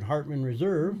get-together at Hartman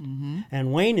Reserve,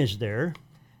 and Wayne is there.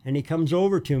 And he comes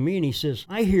over to me, and he says,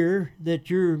 I hear that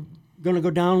you're going to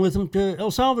go down with them to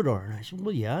El Salvador. And I said,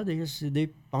 well, yeah, they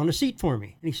found a seat for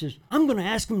me. And he says, I'm going to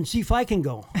ask them and see if I can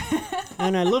go.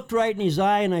 And I looked right in his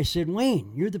eye, and I said,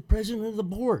 Wayne, you're the president of the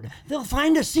board. They'll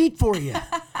find a seat for you.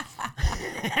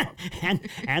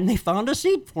 and they found a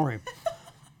seat for him.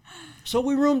 So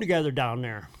we roomed together down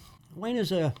there. Wayne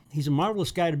he's a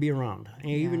marvelous guy to be around.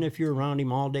 Even if you're around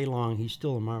him all day long, he's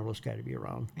still a marvelous guy to be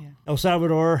around. Yeah. El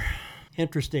Salvador,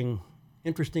 interesting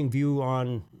view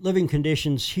on living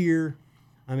conditions here.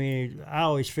 I mean, I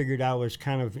always figured I was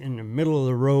kind of in the middle of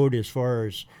the road as far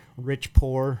as rich,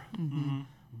 poor. Mm-hmm.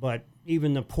 But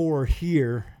even the poor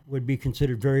here would be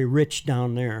considered very rich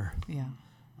down there. Yeah.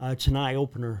 It's an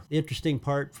eye-opener. The interesting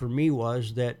part for me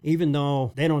was that even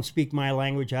though they don't speak my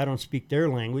language, I don't speak their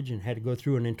language and had to go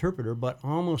through an interpreter, but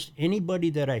almost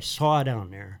anybody that I saw down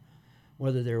there,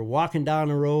 whether they were walking down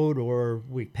the road or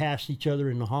we passed each other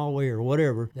in the hallway or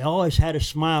whatever, they always had a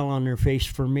smile on their face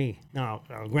for me. Now,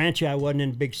 I'll grant you I wasn't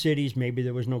in big cities. Maybe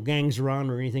there was no gangs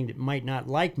around or anything that might not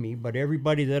like me, but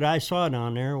everybody that I saw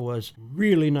down there was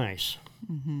really nice.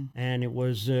 Mm-hmm. And it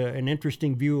was an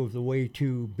interesting view of the way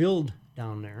to build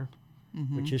down there,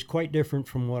 which is quite different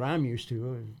from what I'm used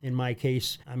to. In my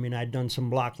case, I mean, I'd done some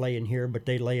block laying here, but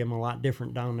they lay them a lot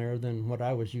different down there than what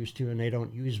I was used to, and they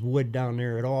don't use wood down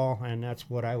there at all, and that's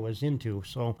what I was into.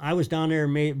 So I was down there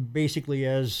basically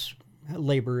as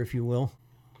labor, if you will.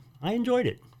 I enjoyed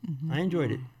it. I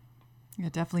enjoyed it.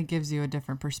 It definitely gives you a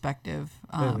different perspective.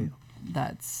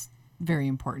 That's very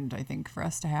important, I think, for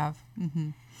us to have. Mm-hmm.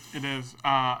 It is.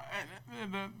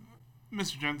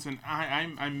 Mr. Jensen,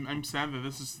 I'm sad that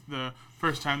this is the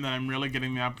first time that I'm really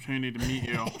getting the opportunity to meet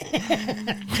you.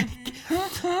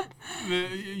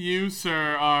 You,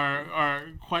 sir, are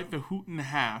quite the hoot and a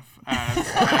half,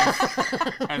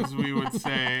 as we would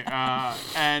say,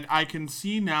 and I can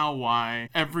see now why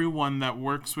everyone that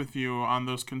works with you on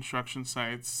those construction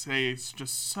sites says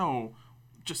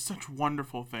just such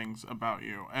wonderful things about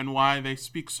you, and why they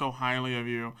speak so highly of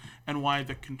you, and why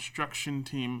the construction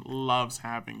team loves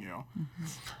having you. Mm-hmm.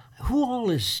 Who all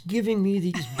is giving me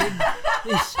these big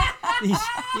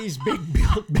these big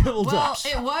build-ups?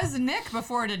 Well, it was Nick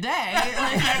before today.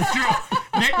 That's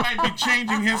true. Nick might be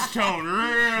changing his tone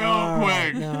real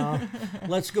quick. No.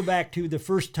 Let's go back to the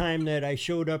first time that I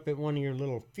showed up at one of your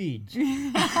little feeds. All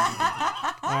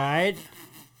right.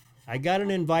 I got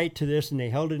an invite to this, and they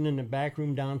held it in the back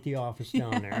room down at the office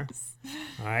down there.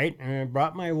 All right, and I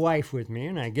brought my wife with me,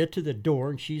 and I get to the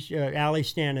door, and she's Allie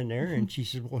standing there, and she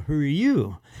says, "Well, who are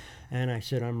you?" And I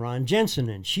said, "I'm Ron Jensen,"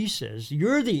 and she says,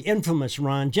 "You're the infamous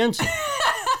Ron Jensen."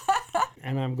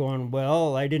 And I'm going,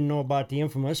 "Well, I didn't know about the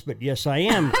infamous, but yes, I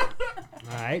am."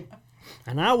 All right.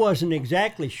 And I wasn't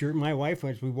exactly sure. My wife,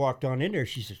 as we walked on in there,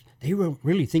 she says, "They don't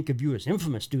really think of you as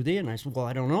infamous, do they?" And I said, "Well,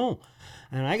 I don't know."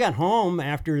 And I got home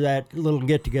after that little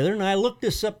get-together, and I looked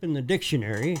this up in the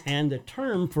dictionary, and the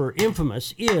term for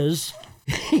infamous is,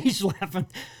 he's laughing,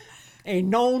 a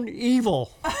known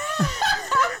evil.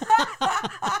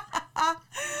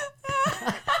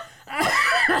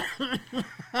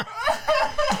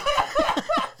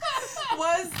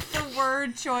 Was the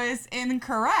word choice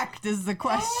incorrect is the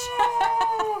question.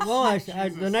 Well,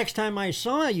 the next time I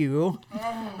saw you,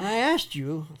 I asked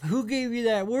you, who gave you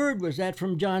that word? Was that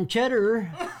from John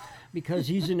Cheddar, because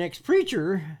he's an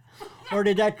ex-preacher, or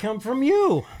did that come from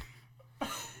you?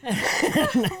 What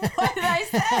did I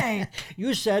say?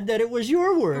 You said that it was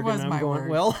your word. It was and I'm my going,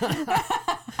 word. Well,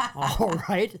 all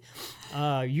right.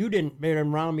 You didn't bear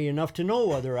around me enough to know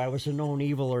whether I was a known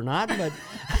evil or not, but...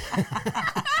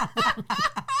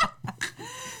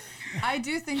 I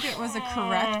do think it was a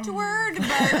correct word,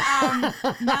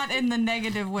 but not in the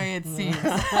negative way it seems.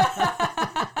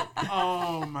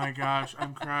 Oh my gosh,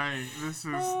 I'm crying. This is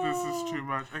too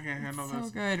much. I can't handle So this.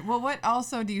 good. Well, what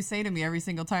also do you say to me every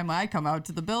single time I come out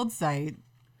to the build site?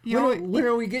 When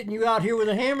are we getting you out here with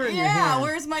a hammer in your hand? Yeah,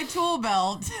 where's my tool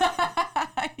belt?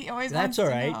 He always That's wants all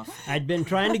to right. know. I'd been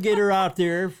trying to get her out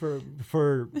there for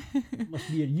must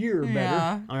be a year or better.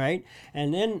 Yeah. All right.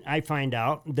 And then I find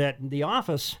out that the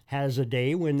office has a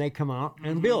day when they come out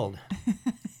and build.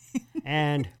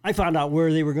 And I found out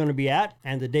where they were going to be at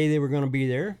and the day they were going to be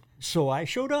there. So I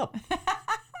showed up.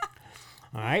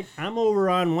 All right, I'm over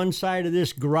on one side of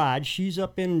this garage. She's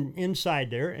up inside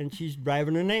there, and she's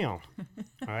driving a nail.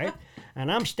 All right, and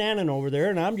I'm standing over there,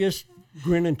 and I'm just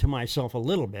grinning to myself a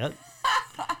little bit.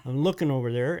 I'm looking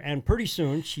over there, and pretty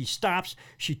soon she stops.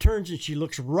 She turns and she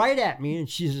looks right at me, and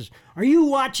she says, "Are you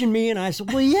watching me?" And I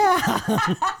said, "Well, yeah."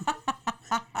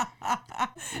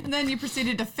 And then you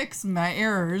proceeded to fix my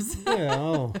errors. Yeah,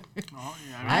 oh. Oh,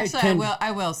 yeah. Actually,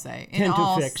 I will say, in tend to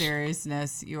all fix.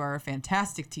 seriousness, you are a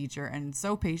fantastic teacher and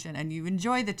so patient, and you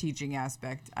enjoy the teaching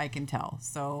aspect. I can tell.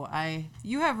 So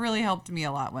you have really helped me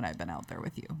a lot when I've been out there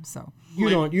with you. So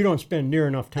You don't spend near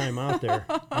enough time out there.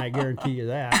 I guarantee you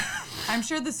that. I'm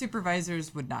sure the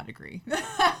supervisors would not agree.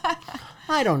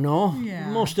 I don't know. Yeah.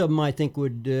 Most of them, I think,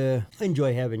 would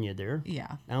enjoy having you there.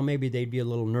 Yeah. Now, maybe they'd be a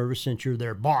little nervous since you're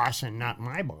their boss and not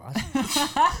my boss.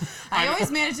 I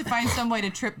always manage to find some way to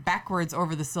trip backwards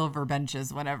over the silver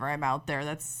benches whenever I'm out there.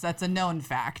 That's a known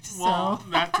fact. Well,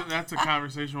 So that's a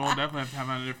conversation we'll definitely have to have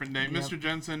on a different day. Mr.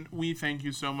 Jensen, we thank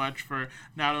you so much for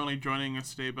not only joining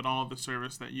us today, but all of the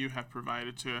service that you have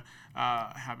provided to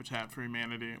Habitat for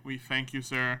Humanity. We thank you,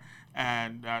 sir,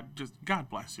 and just God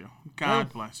bless you.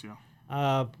 God bless you.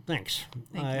 Thanks.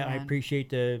 Thank you, I man. appreciate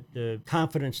the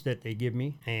confidence that they give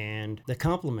me and the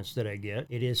compliments that I get.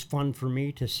 It is fun for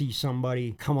me to see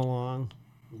somebody come along,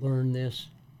 learn this,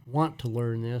 want to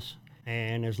learn this,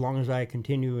 and as long as I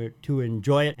continue to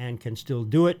enjoy it and can still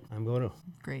do it, I'm going to.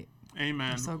 great.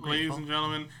 Amen. so Ladies grateful. and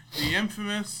gentlemen, the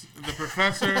infamous, the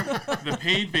professor, the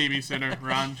paid babysitter,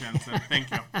 Ron Jensen.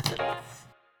 Thank you.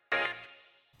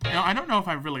 I don't know if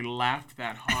I really laughed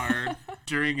that hard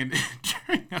during a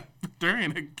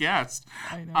guest.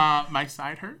 I know. My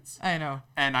side hurts, I know.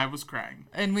 and I was crying.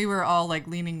 And we were all like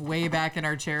leaning way back in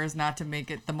our chairs not to make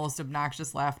it the most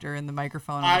obnoxious laughter in the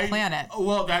microphone on the planet.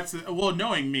 Well,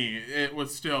 knowing me, it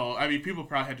was still. I mean, people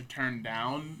probably had to turn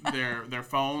down their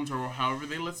phones or however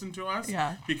they listened to us.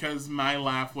 Yeah. Because my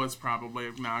laugh was probably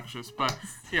obnoxious. But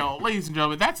ladies and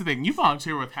gentlemen, that's the thing. You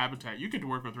volunteer with Habitat, you get to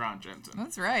work with Ron Jensen.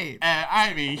 That's right. And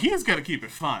I mean, he's gonna keep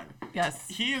it fun. Yes.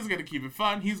 He is gonna keep it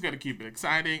fun. He's gonna keep it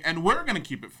exciting, and we're gonna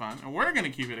keep it fun, and we're gonna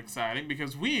keep it exciting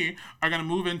because we are gonna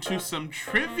move into some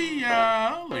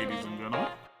trivia, ladies and gentlemen.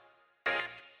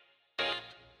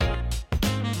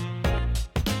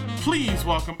 Please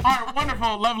welcome our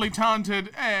wonderful, lovely, talented,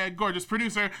 gorgeous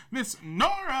producer, Miss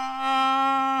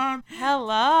Nora.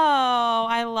 Hello.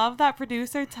 I love that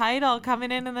producer title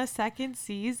coming in the second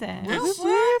season.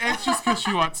 It's just because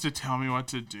she wants to tell me what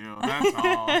to do. That's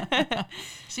all.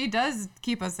 She does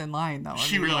keep us in line, though.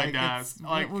 She really does. it's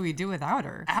Like- what would we do without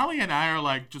her? Allie and I are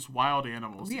like just wild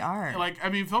animals. We are. Like, I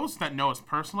mean, those that know us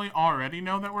personally already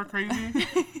know that we're crazy.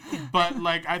 But,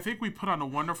 like, I think we put on a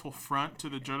wonderful front to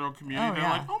the general community. Oh, They're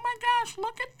yeah. like, oh my gosh,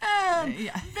 look at them.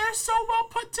 Yeah. They're so well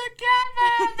put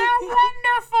together. They're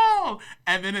wonderful.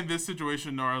 And then in this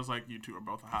situation, Nora's like, you two are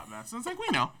both a hot mess. And it's like, we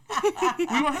know. We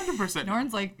 100% know.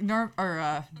 Norn's like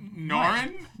Norin?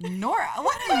 Nora.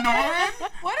 What? Norin?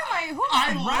 What am I? Who I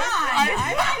am live-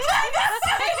 I? I'm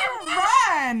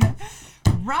trying to say Ron.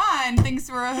 Ron thinks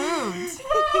we're a hoot.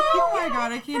 Oh my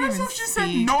god, I can't First even off, she said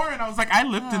speak. Norin. I was like, I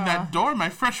lived in that dorm my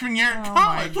freshman year at Oh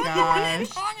my college. What are you gosh.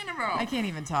 talking about? I can't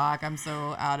even talk. I'm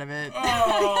so out of it.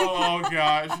 Oh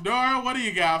gosh, Nora, what do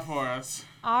you got for us?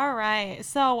 All right.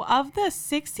 So, of the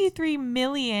 63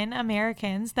 million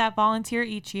Americans that volunteer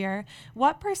each year,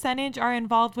 what percentage are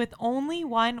involved with only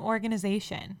one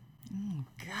organization?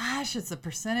 Gosh, it's the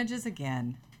percentages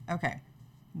again. Okay.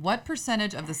 What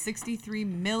percentage of the 63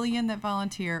 million that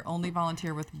volunteer only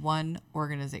volunteer with one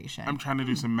organization? I'm trying to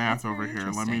do some math That's over very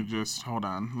here. Let me interesting. just hold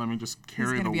on. Let me just He's carry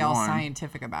going the to be all one.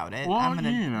 scientific about it. Well, I'm going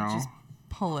to you know. just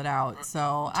pull it out.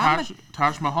 So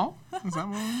Taj Mahal? Is that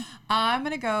one? I'm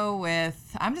going to go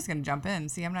with, I'm just going to jump in.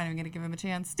 See, I'm not even going to give him a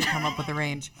chance to come up with a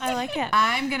range. I like it.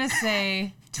 I'm going to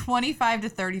say 25 to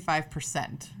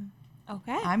 35%.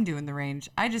 Okay. I'm doing the range.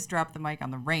 I just dropped the mic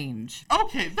on the range.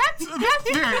 Okay, that's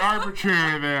very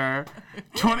arbitrary there.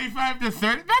 25 to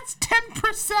 30. That's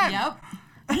 10%. Yep.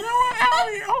 You know what,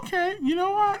 Allie? Okay. You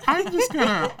know what? I'm just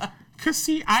gonna. Cause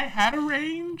see, I had a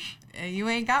range. You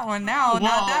ain't got one now. Not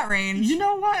Well, that range. You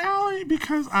know what, Allie?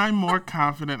 Because I'm more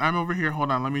confident. I'm over here. Hold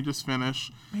on. Let me just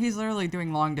finish. He's literally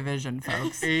doing long division,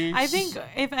 folks. I think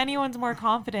if anyone's more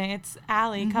confident, it's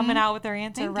Allie coming out with her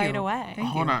answer Thank right you. away. Thank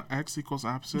Hold you. on. X equals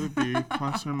opposite of B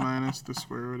plus or minus the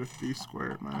square root of B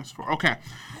squared minus 4. Okay.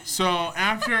 So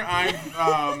after I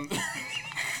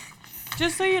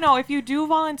Just so you know, if you do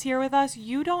volunteer with us,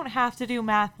 you don't have to do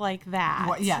math like that.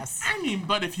 What, yes. I mean,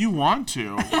 but if you want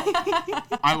to,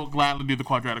 I will gladly do the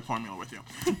quadratic formula with you.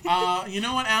 You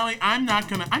know what, Allie? I'm not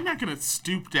gonna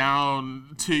stoop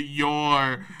down to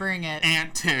your Bring it.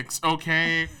 antics,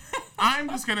 okay? I'm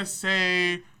just gonna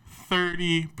say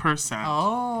 30%.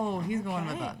 Oh, he's going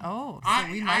with that. Oh,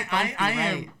 so we might both be I right.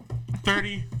 am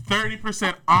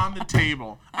 30% on the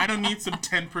table. I don't need some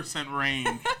 10% range.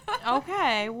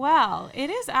 Okay, well,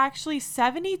 it is actually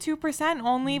 72%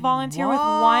 only volunteer with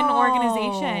one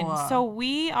organization. Whoa. So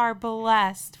we are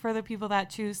blessed for the people that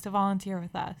choose to volunteer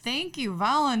with us. Thank you,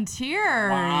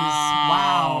 volunteers.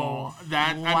 Wow.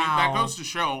 I mean, that Wow. goes to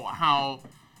show how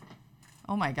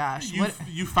Oh my gosh. you What?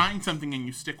 you find something and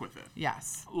you stick with it.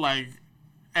 Yes. Like,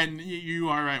 and you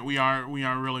are right. We are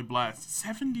really blessed.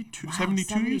 72 you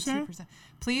said? 72%.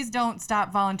 Please don't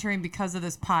stop volunteering because of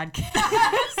this podcast.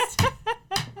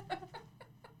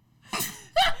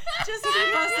 Just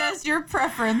us your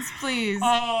preference, please.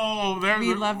 Oh,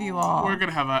 We love you all. There's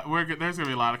gonna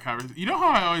be a lot of conversations. You know how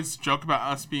I always joke about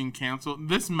us being canceled?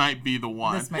 This might be the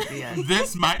one. This might be it.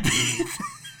 This might be.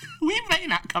 We may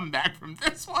not come back from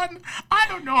this one. I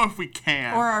don't know if we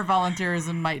can. Or our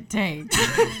volunteerism might tank.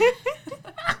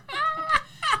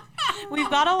 We've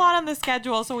got a lot on the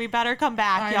schedule, so we better come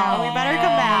back, y'all. We better come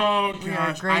back. Oh, We are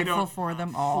gosh, grateful for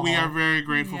them all. We are very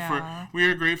grateful Yeah. we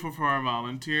are grateful for our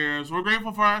volunteers. We're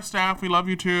grateful for our staff. We love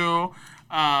you too.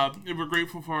 We're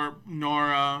grateful for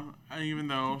Nora, even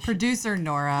though Producer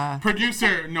Nora.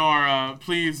 Producer Nora,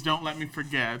 please don't let me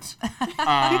forget.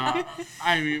 I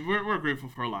mean, we're grateful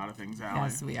for a lot of things, Allie.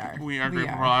 Yes, we are. We are We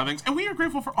grateful are. for a lot of things, and we are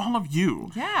grateful for all of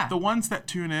you. Yeah. The ones that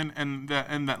tune in and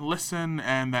that listen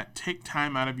and that take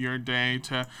time out of your day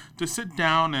to sit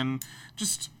down and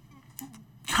just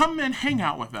come and hang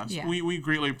out with us. Yeah. We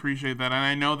greatly appreciate that, and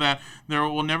I know that there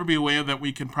will never be a way that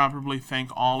we can properly thank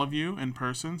all of you in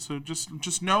person. So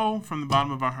just know from the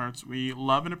bottom of our hearts, we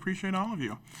love and appreciate all of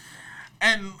you.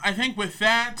 And I think with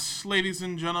that, ladies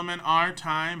and gentlemen, our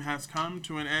time has come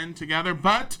to an end together,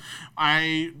 but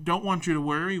I don't want you to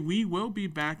worry. We will be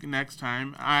back next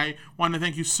time. I want to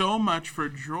thank you so much for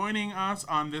joining us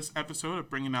on this episode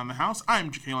of Bringing Down the House. I'm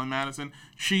Jacqueline Madison.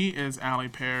 She is Allie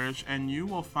Parrish, and you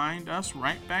will find us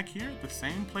right back here at the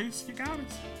same place you got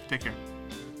us. Take care.